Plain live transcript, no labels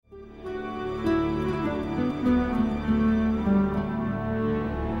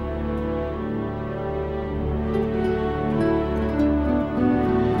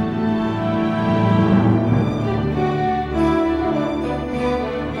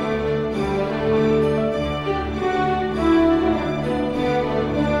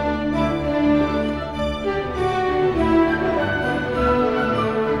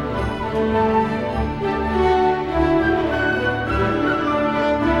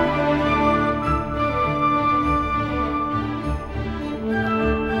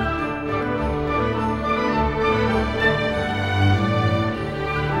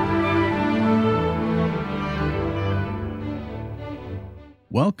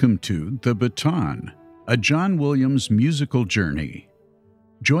Welcome to The Baton, a John Williams musical journey.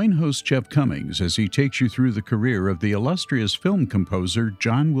 Join host Jeff Commings as he takes you through the career of the illustrious film composer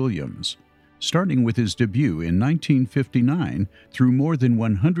John Williams, starting with his debut in 1959 through more than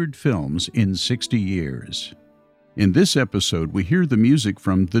 100 films in 60 years. In this episode, we hear the music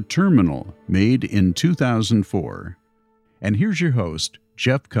from The Terminal, made in 2004. And here's your host,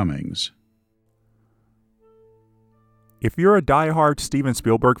 Jeff Commings. If you're a die-hard Steven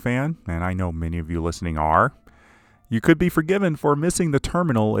Spielberg fan, and I know many of you listening are, you could be forgiven for missing The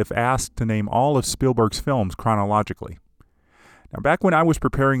Terminal if asked to name all of Spielberg's films chronologically. Now, back when I was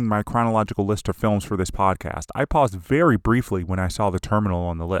preparing my chronological list of films for this podcast, I paused very briefly when I saw The Terminal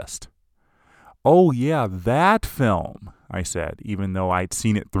on the list. "Oh yeah, that film," I said, even though I'd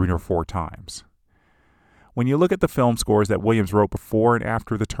seen it 3 or 4 times. When you look at the film scores that Williams wrote before and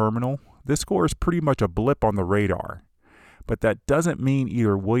after The Terminal, this score is pretty much a blip on the radar. But that doesn't mean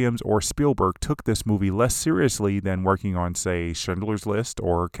either Williams or Spielberg took this movie less seriously than working on, say, Schindler's List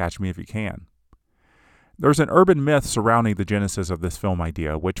or Catch Me If You Can. There's an urban myth surrounding the genesis of this film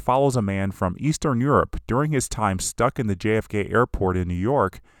idea, which follows a man from Eastern Europe during his time stuck in the JFK airport in New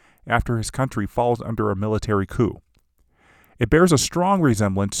York after his country falls under a military coup. It bears a strong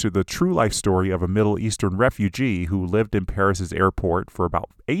resemblance to the true life story of a Middle Eastern refugee who lived in Paris's airport for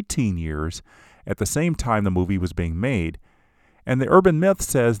about 18 years at the same time the movie was being made. And the urban myth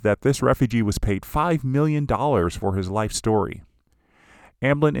says that this refugee was paid $5 million for his life story.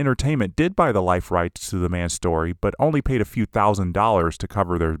 Amblin Entertainment did buy the life rights to the man's story, but only paid a few $1,000s to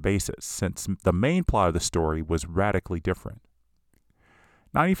cover their basis, since the main plot of the story was radically different.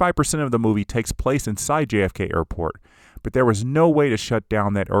 95% of the movie takes place inside JFK Airport, but there was no way to shut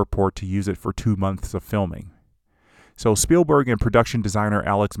down that airport to use it for 2 months of filming. So Spielberg and production designer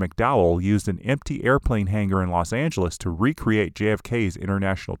Alex McDowell used an empty airplane hangar in Los Angeles to recreate JFK's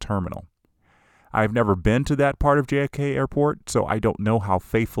international terminal. I've never been to that part of JFK Airport, so I don't know how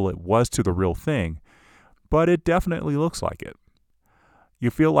faithful it was to the real thing, but it definitely looks like it.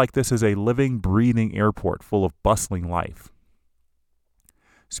 You feel like this is a living, breathing airport full of bustling life.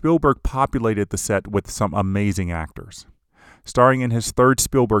 Spielberg populated the set with some amazing actors. Starring in his third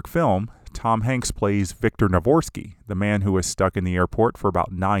Spielberg film, Tom Hanks plays Viktor Navorsky, the man who was stuck in the airport for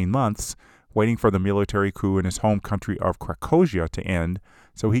about 9 months, waiting for the military coup in his home country of Krakosia to end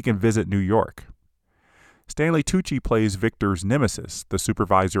so he can visit New York. Stanley Tucci plays Victor's nemesis, the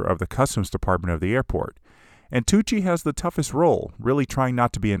supervisor of the customs department of the airport. And Tucci has the toughest role, really trying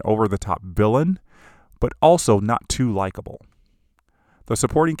not to be an over-the-top villain, but also not too likable. The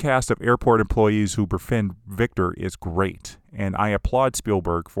supporting cast of airport employees who befriend Viktor is great, and I applaud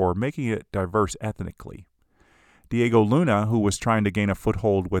Spielberg for making it diverse ethnically. Diego Luna, who was trying to gain a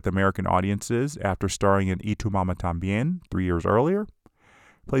foothold with American audiences after starring in Y Tu Mama Tambien 3 years earlier,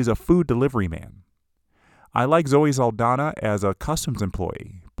 plays a food delivery man. I like Zoe Saldana as a customs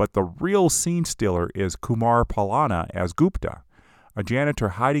employee, but the real scene stealer is Kumar Pallana as Gupta, a janitor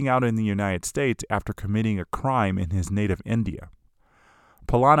hiding out in the United States after committing a crime in his native India.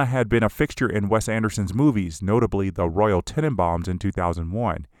 Pallana had been a fixture in Wes Anderson's movies, notably The Royal Tenenbaums in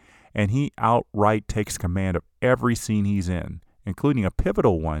 2001, and he outright takes command of every scene he's in, including a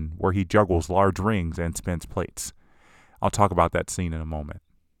pivotal one where he juggles large rings and spins plates. I'll talk about that scene in a moment.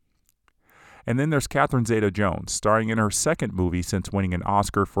 And then there's Catherine Zeta-Jones, starring in her second movie since winning an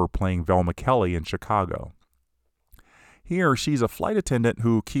Oscar for playing Velma Kelly in Chicago. Here, she's a flight attendant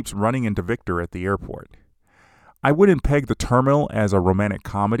who keeps running into Viktor at the airport. I wouldn't peg The Terminal as a romantic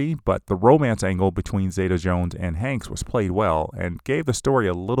comedy, but the romance angle between Zeta-Jones and Hanks was played well and gave the story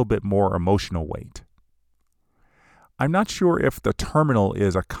a little bit more emotional weight. I'm not sure if The Terminal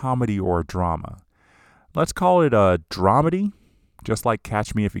is a comedy or a drama. Let's call it a dramedy, just like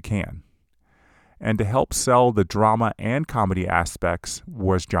Catch Me If You Can. And to help sell the drama and comedy aspects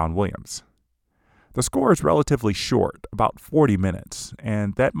was John Williams. The score is relatively short, about 40 minutes,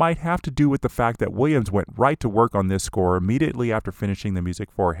 and that might have to do with the fact that Williams went right to work on this score immediately after finishing the music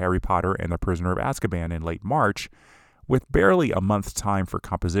for Harry Potter and the Prisoner of Azkaban in late March, with barely a month's time for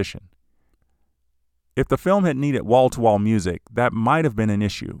composition. If the film had needed wall-to-wall music, that might have been an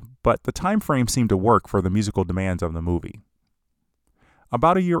issue, but the time frame seemed to work for the musical demands of the movie.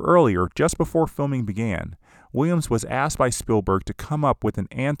 About a year earlier, just before filming began, Williams was asked by Spielberg to come up with an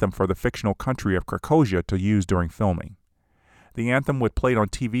anthem for the fictional country of Krakosia to use during filming. The anthem would play on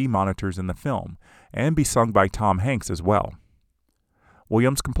TV monitors in the film, and be sung by Tom Hanks as well.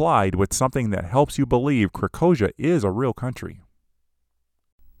 Williams complied with something that helps you believe Krakosia is a real country.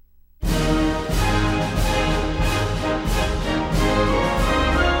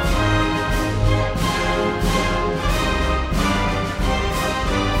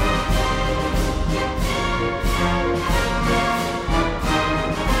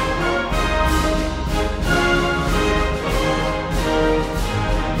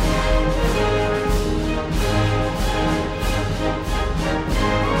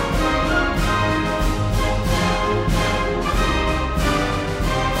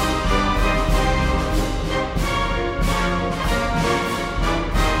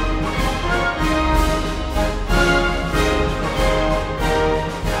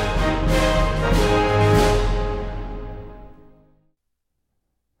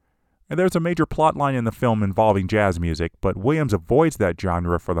 And there's a major plot line in the film involving jazz music, but Williams avoids that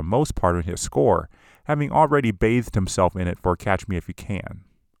genre for the most part in his score, having already bathed himself in it for Catch Me If You Can.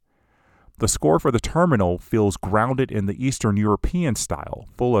 The score for The Terminal feels grounded in the Eastern European style,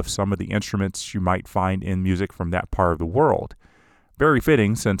 full of some of the instruments you might find in music from that part of the world. Very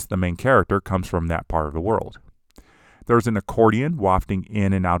fitting since the main character comes from that part of the world. There's an accordion wafting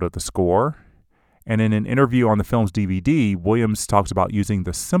in and out of the score, and in an interview on the film's DVD, Williams talks about using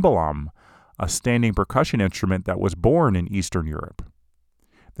the cymbalum, a standing percussion instrument that was born in Eastern Europe.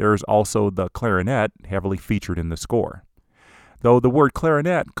 There is also the clarinet, heavily featured in the score. Though the word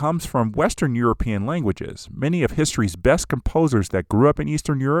clarinet comes from Western European languages, many of history's best composers that grew up in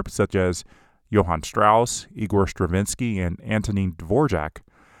Eastern Europe, such as Johann Strauss, Igor Stravinsky, and Antonin Dvorak,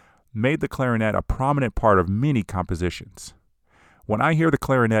 made the clarinet a prominent part of many compositions. When I hear the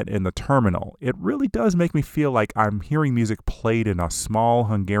clarinet in The Terminal, it really does make me feel like I'm hearing music played in a small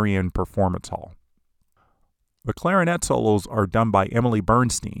Hungarian performance hall. The clarinet solos are done by Emily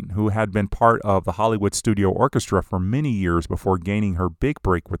Bernstein, who had been part of the Hollywood Studio Orchestra for many years before gaining her big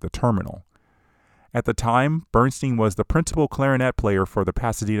break with The Terminal. At the time, Bernstein was the principal clarinet player for the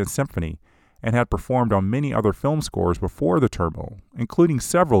Pasadena Symphony and had performed on many other film scores before The Terminal, including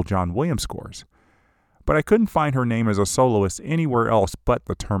several John Williams scores. But I couldn't find her name as a soloist anywhere else but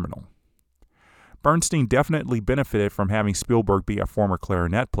The Terminal. Bernstein definitely benefited from having Spielberg be a former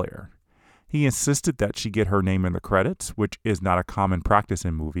clarinet player. He insisted that she get her name in the credits, which is not a common practice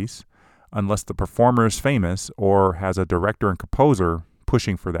in movies, unless the performer is famous or has a director and composer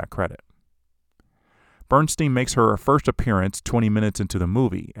pushing for that credit. Bernstein makes her first appearance 20 minutes into the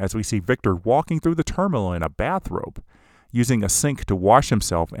movie, as we see Viktor walking through the terminal in a bathrobe, using a sink to wash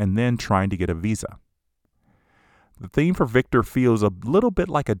himself and then trying to get a visa. The theme for Viktor feels a little bit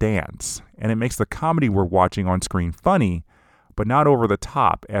like a dance, and it makes the comedy we're watching on screen funny, but not over the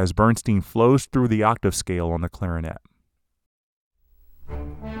top, as Bernstein flows through the octave scale on the clarinet.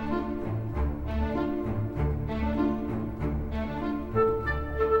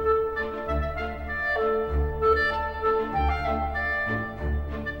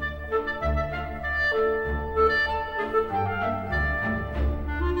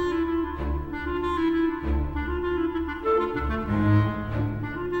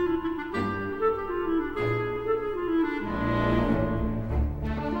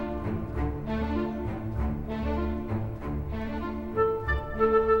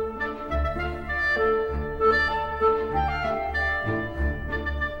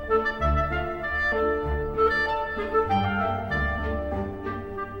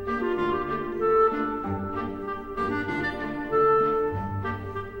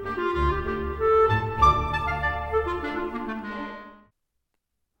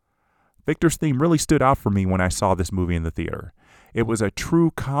 Viktor's theme really stood out for me when I saw this movie in the theater. It was a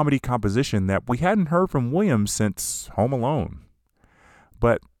true comedy composition that we hadn't heard from Williams since Home Alone.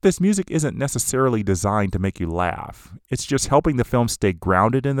 But this music isn't necessarily designed to make you laugh. It's just helping the film stay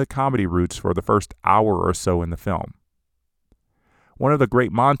grounded in the comedy roots for the first hour or so in the film. One of the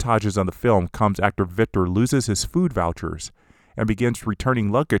great montages of the film comes after Viktor loses his food vouchers and begins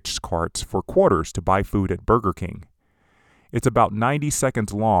returning luggage carts for quarters to buy food at Burger King. It's about 90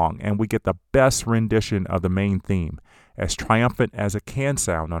 seconds long, and we get the best rendition of the main theme, as triumphant as it can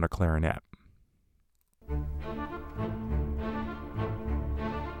sound on a clarinet.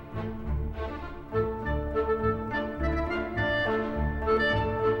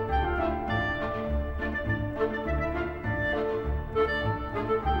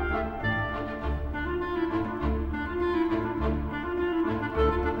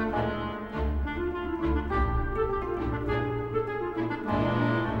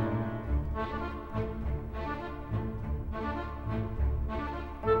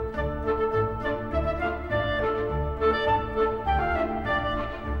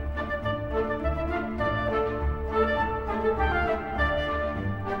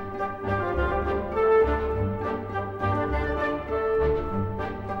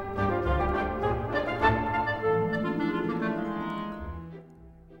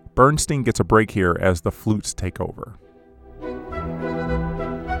 Bernstein gets a break here as the flutes take over.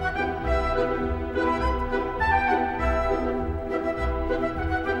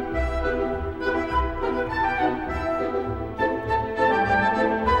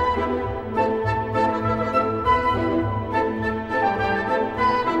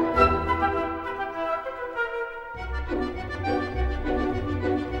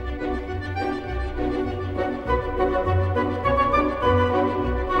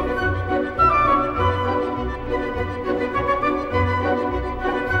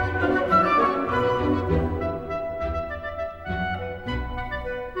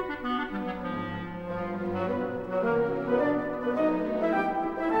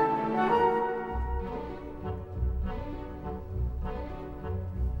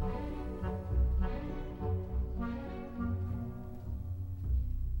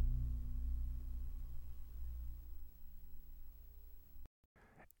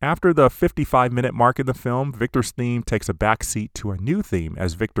 After the 55-minute mark in the film, Viktor's theme takes a backseat to a new theme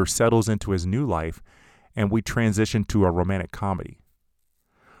as Viktor settles into his new life, and we transition to a romantic comedy.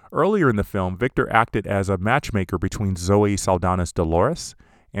 Earlier in the film, Viktor acted as a matchmaker between Zoe Saldana's Dolores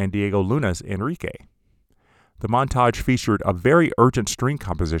and Diego Luna's Enrique. The montage featured a very urgent string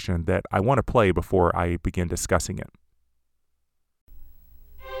composition that I want to play before I begin discussing it.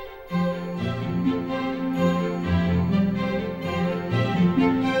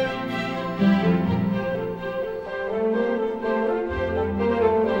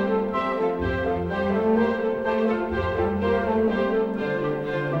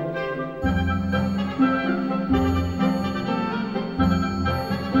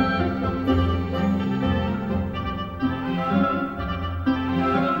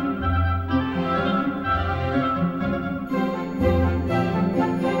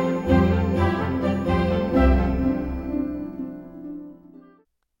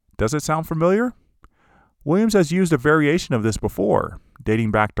 Does it sound familiar? Williams has used a variation of this before, dating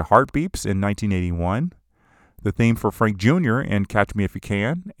back to Heartbeeps in 1981, the theme for Frank Jr. in Catch Me If You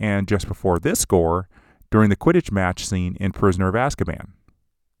Can, and just before this score, during the Quidditch match scene in Prisoner of Azkaban.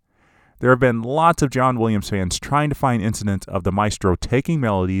 There have been lots of John Williams fans trying to find incidents of the maestro taking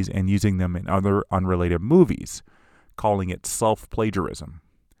melodies and using them in other unrelated movies, calling it self-plagiarism.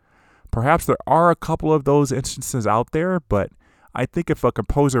 Perhaps there are a couple of those instances out there, but I think if a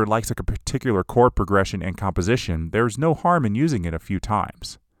composer likes a particular chord progression and composition, there's no harm in using it a few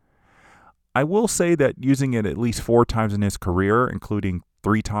times. I will say that using it at least 4 times in his career, including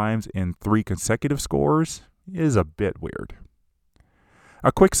 3 times in 3 consecutive scores, is a bit weird.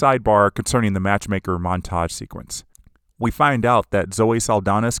 A quick sidebar concerning the matchmaker montage sequence. We find out that Zoe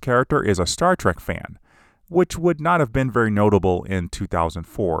Saldana's character is a Star Trek fan, which would not have been very notable in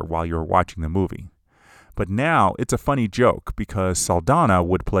 2004 while you were watching the movie. But now it's a funny joke because Saldana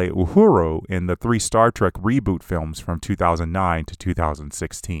would play Uhuru in the 3 Star Trek reboot films from 2009 to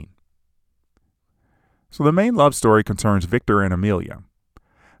 2016. So the main love story concerns Viktor and Amelia.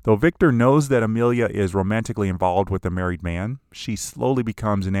 Though Viktor knows that Amelia is romantically involved with a married man, she slowly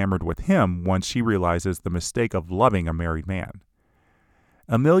becomes enamored with him once she realizes the mistake of loving a married man.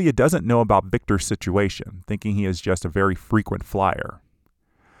 Amelia doesn't know about Viktor's situation, thinking he is just a very frequent flyer.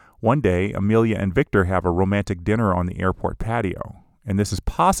 One day, Amelia and Viktor have a romantic dinner on the airport patio, and this is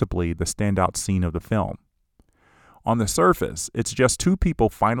possibly the standout scene of the film. On the surface, it's just 2 people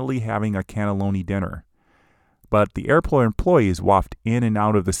finally having a cannelloni dinner, but the airport employees waft in and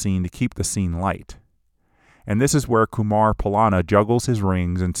out of the scene to keep the scene light. And this is where Kumar Pallana juggles his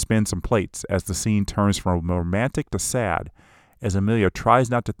rings and spins some plates as the scene turns from romantic to sad, as Amelia tries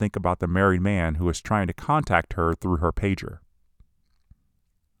not to think about the married man who is trying to contact her through her pager.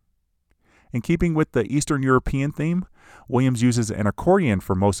 In keeping with the Eastern European theme, Williams uses an accordion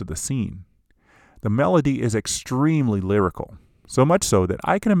for most of the scene. The melody is extremely lyrical, so much so that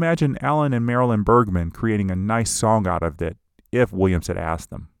I can imagine Alan and Marilyn Bergman creating a nice song out of it if Williams had asked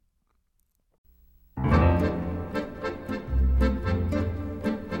them.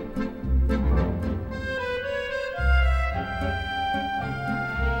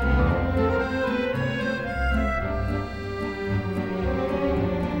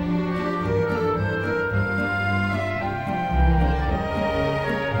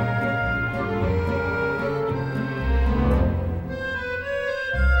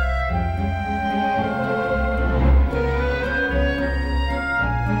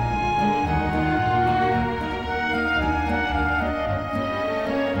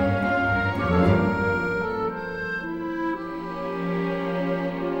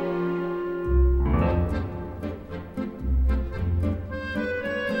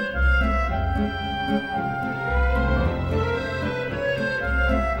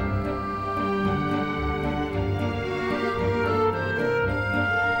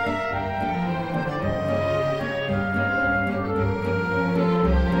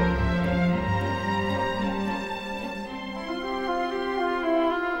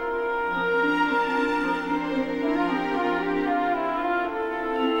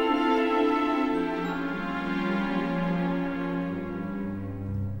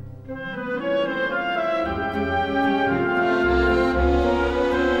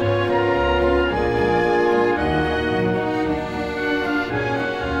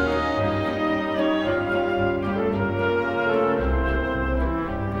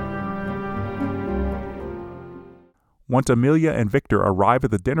 Once Amelia and Viktor arrive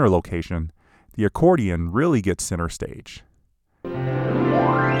at the dinner location, the accordion really gets center stage.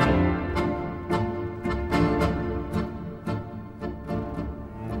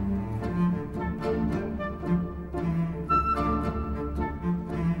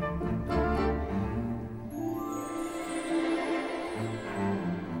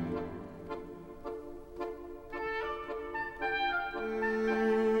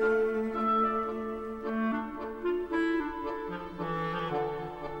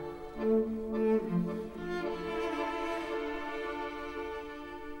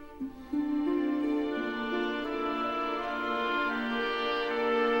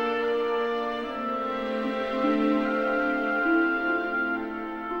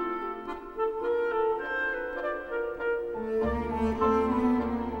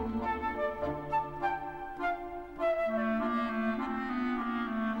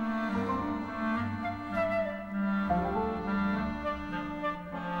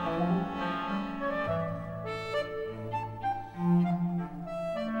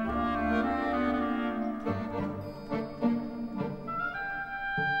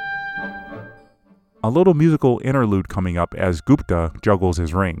 A little musical interlude coming up as Gupta juggles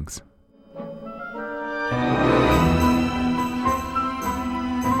his rings.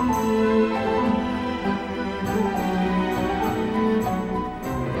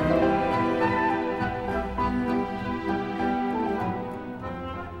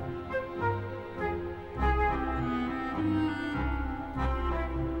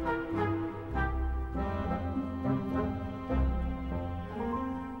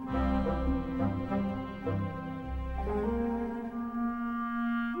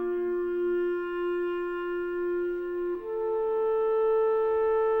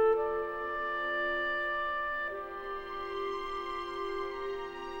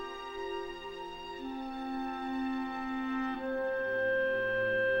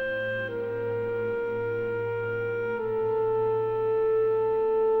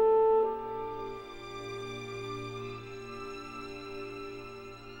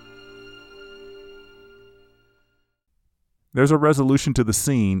 There's a resolution to the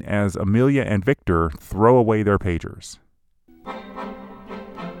scene as Amelia and Viktor throw away their pagers.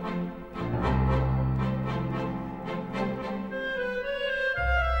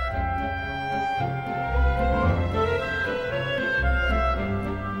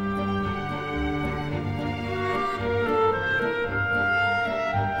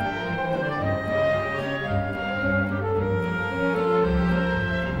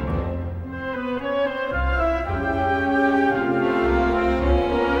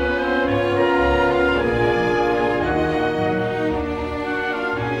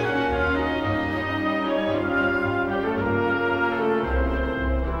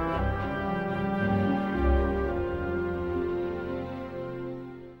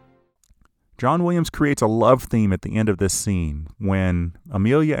 John Williams creates a love theme at the end of this scene when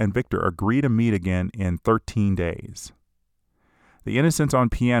Amelia and Viktor agree to meet again in 13 days. The Innocents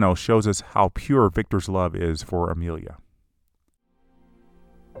on piano shows us how pure Viktor's love is for Amelia.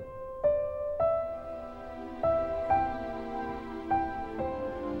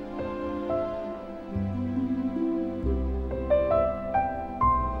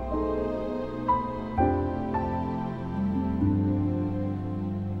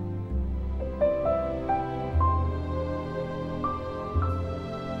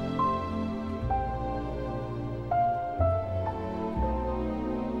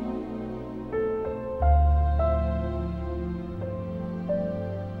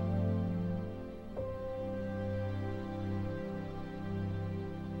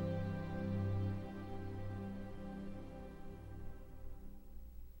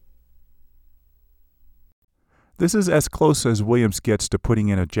 This is as close as Williams gets to putting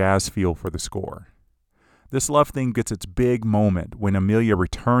in a jazz feel for the score. This love theme gets its big moment when Amelia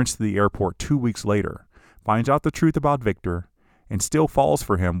returns to the airport 2 weeks later, finds out the truth about Viktor, and still falls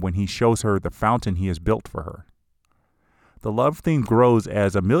for him when he shows her the fountain he has built for her. The love theme grows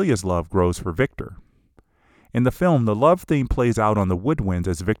as Amelia's love grows for Viktor. In the film, the love theme plays out on the woodwinds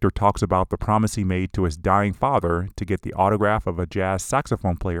as Viktor talks about the promise he made to his dying father to get the autograph of a jazz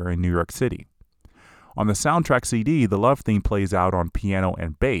saxophone player in New York City. On the soundtrack CD, the love theme plays out on piano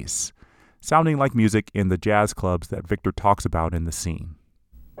and bass, sounding like music in the jazz clubs that Viktor talks about in the scene.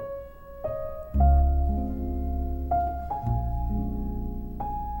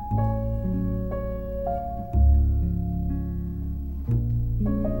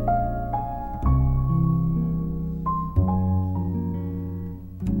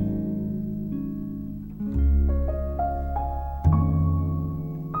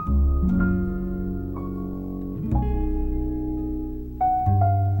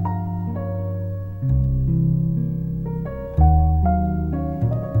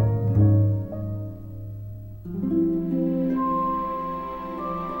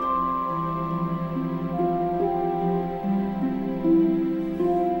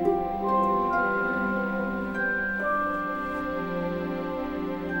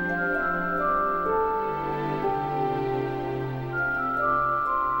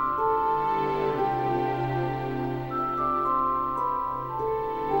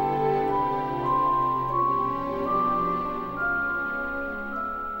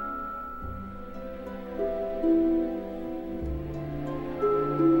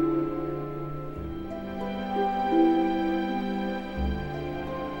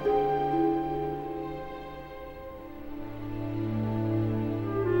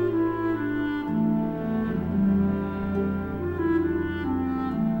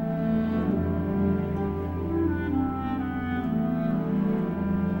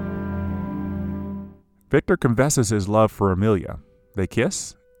 Viktor confesses his love for Amelia. They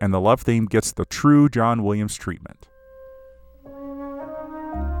kiss, and the love theme gets the true John Williams treatment.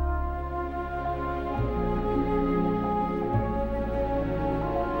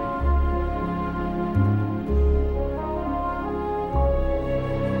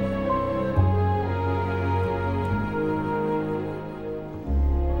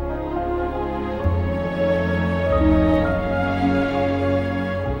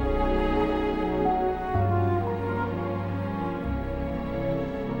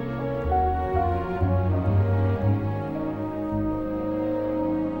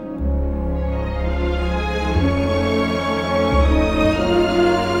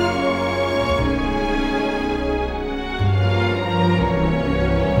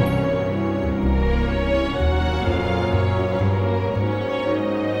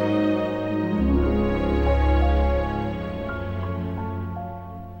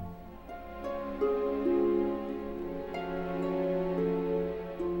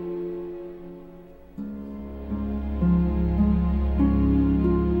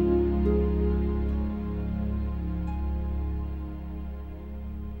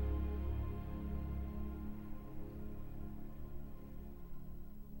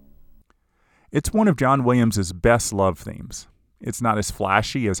 It's one of John Williams' best love themes. It's not as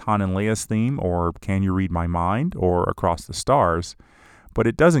flashy as Han and Leia's theme or Can You Read My Mind or Across the Stars, but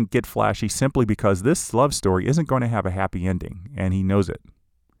it doesn't get flashy simply because this love story isn't going to have a happy ending, and he knows it.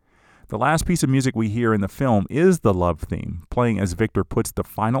 The last piece of music we hear in the film is the love theme, playing as Viktor puts the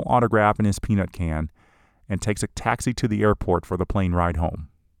final autograph in his peanut can and takes a taxi to the airport for the plane ride home.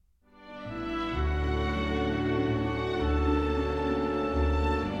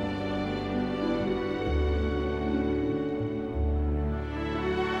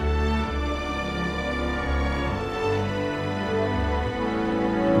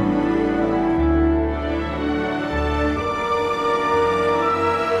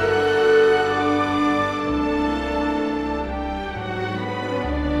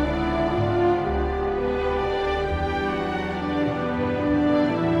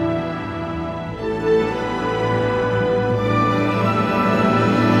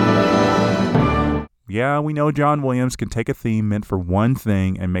 Yeah, we know John Williams can take a theme meant for one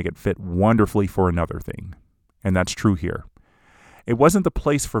thing and make it fit wonderfully for another thing. And that's true here. It wasn't the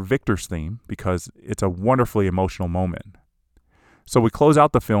place for Viktor's theme because it's a wonderfully emotional moment. So we close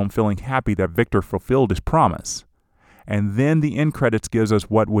out the film feeling happy that Viktor fulfilled his promise. And then the end credits gives us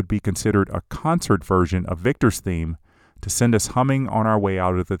what would be considered a concert version of Viktor's theme to send us humming on our way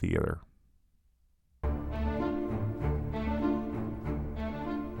out of the theater.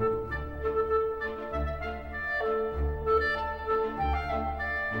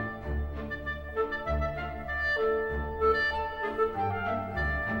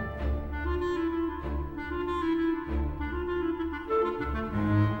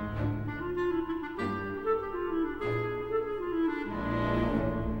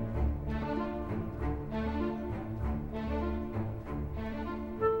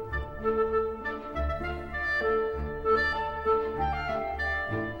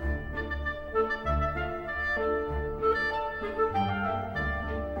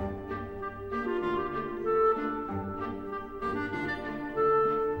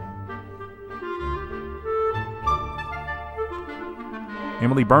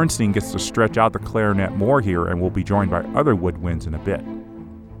 Emily Bernstein gets to stretch out the clarinet more here and will be joined by other woodwinds in a bit.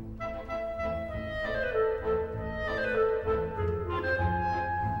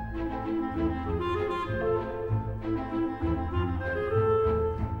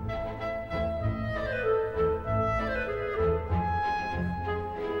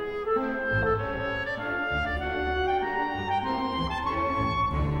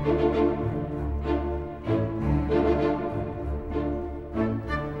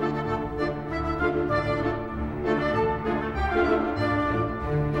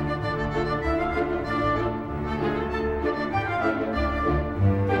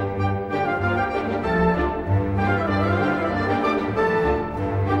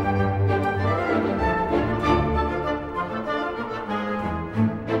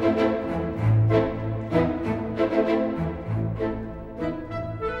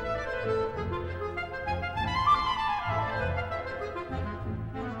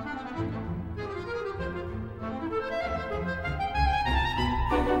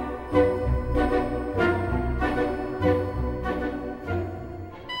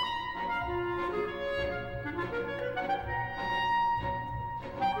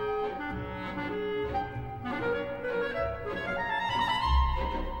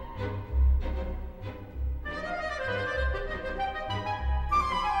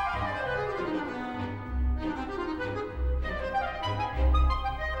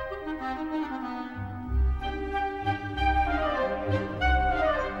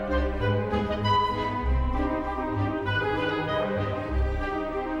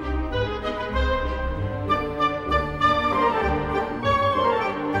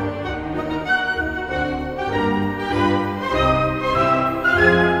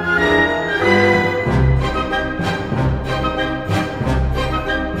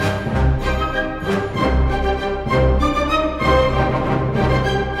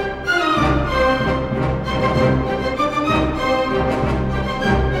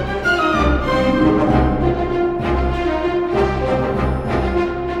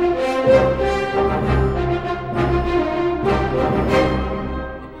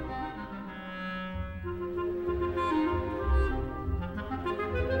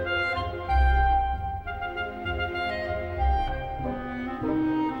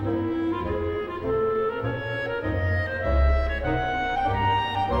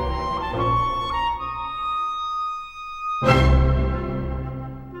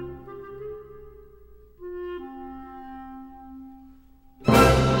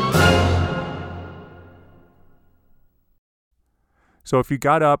 So if you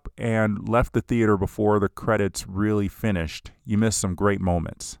got up and left the theater before the credits really finished, you missed some great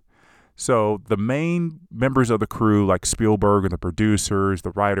moments. So the main members of the crew, like Spielberg and the producers,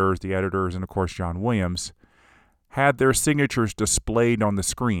 the writers, the editors, and of course John Williams, had their signatures displayed on the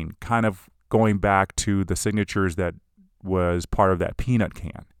screen, kind of going back to the signatures that was part of that peanut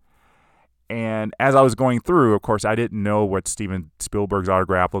can. And as I was going through, of course, I didn't know what Steven Spielberg's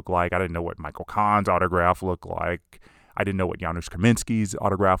autograph looked like. I didn't know what Michael Kahn's autograph looked like. I didn't know what Janusz Kaminski's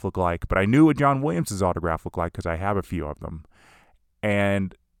autograph looked like. But I knew what John Williams' autograph looked like because I have a few of them.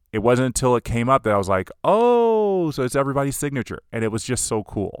 And it wasn't until it came up that I was like, oh, so it's everybody's signature. And it was just so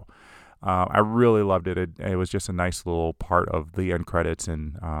cool. I really loved it. It was just a nice little part of the end credits.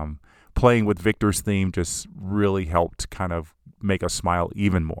 And playing with Viktor's theme just really helped kind of make us smile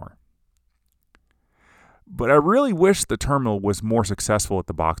even more. But I really wish The Terminal was more successful at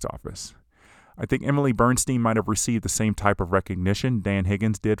the box office. I think Emily Bernstein might have received the same type of recognition Dan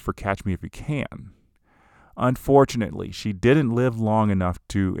Higgins did for Catch Me If You Can. Unfortunately, she didn't live long enough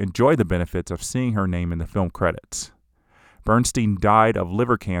to enjoy the benefits of seeing her name in the film credits. Bernstein died of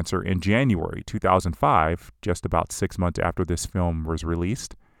liver cancer in January 2005, just about 6 months after this film was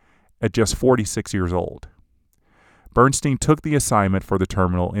released, at just 46 years old. Bernstein took the assignment for The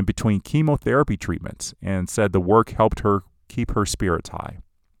Terminal in between chemotherapy treatments and said the work helped her keep her spirits high.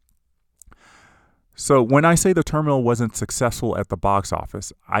 So when I say The Terminal wasn't successful at the box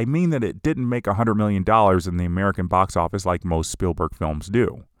office, I mean that it didn't make $100 million in the American box office like most Spielberg films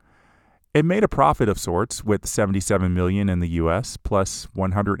do. It made a profit of sorts with $77 million in the U.S. plus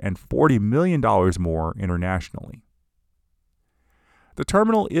 $140 million more internationally. The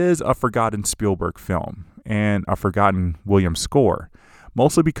Terminal is a forgotten Spielberg film and a forgotten Williams score,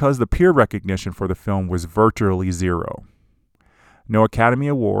 mostly because the peer recognition for the film was virtually zero. No Academy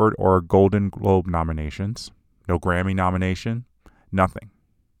Award or Golden Globe nominations, no Grammy nomination, nothing.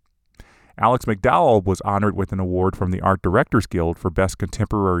 Alex McDowell was honored with an award from the Art Directors Guild for Best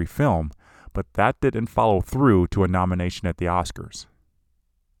Contemporary Film, but that didn't follow through to a nomination at the Oscars.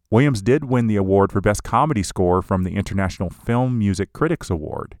 Williams did win the award for Best Comedy Score from the International Film Music Critics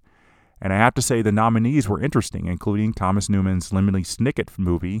Award. And I have to say the nominees were interesting, including Thomas Newman's Lemony Snicket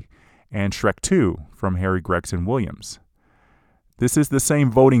movie and Shrek 2 from Harry Gregson Williams. This is the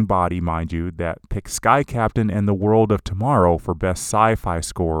same voting body, mind you, that picked Sky Captain and The World of Tomorrow for Best Sci-Fi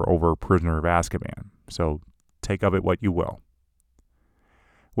Score over Prisoner of Azkaban. So take of it what you will.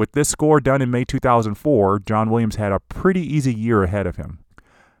 With this score done in May 2004, John Williams had a pretty easy year ahead of him.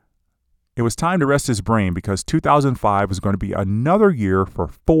 It was time to rest his brain because 2005 was going to be another year for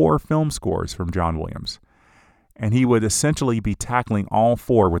 4 film scores from John Williams, and he would essentially be tackling all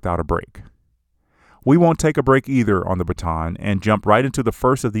 4 without a break. We won't take a break either on the baton and jump right into the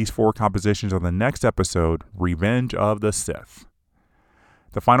first of these 4 compositions on the next episode, Revenge of the Sith.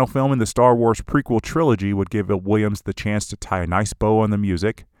 The final film in the Star Wars prequel trilogy would give Williams the chance to tie a nice bow on the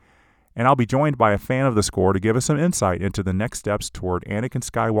music, and I'll be joined by a fan of the score to give us some insight into the next steps toward Anakin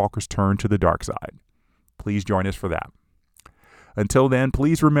Skywalker's turn to the dark side. Please join us for that. Until then,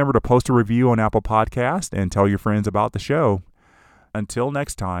 please remember to post a review on Apple Podcast and tell your friends about the show. Until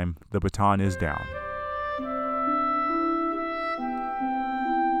next time, the baton is down.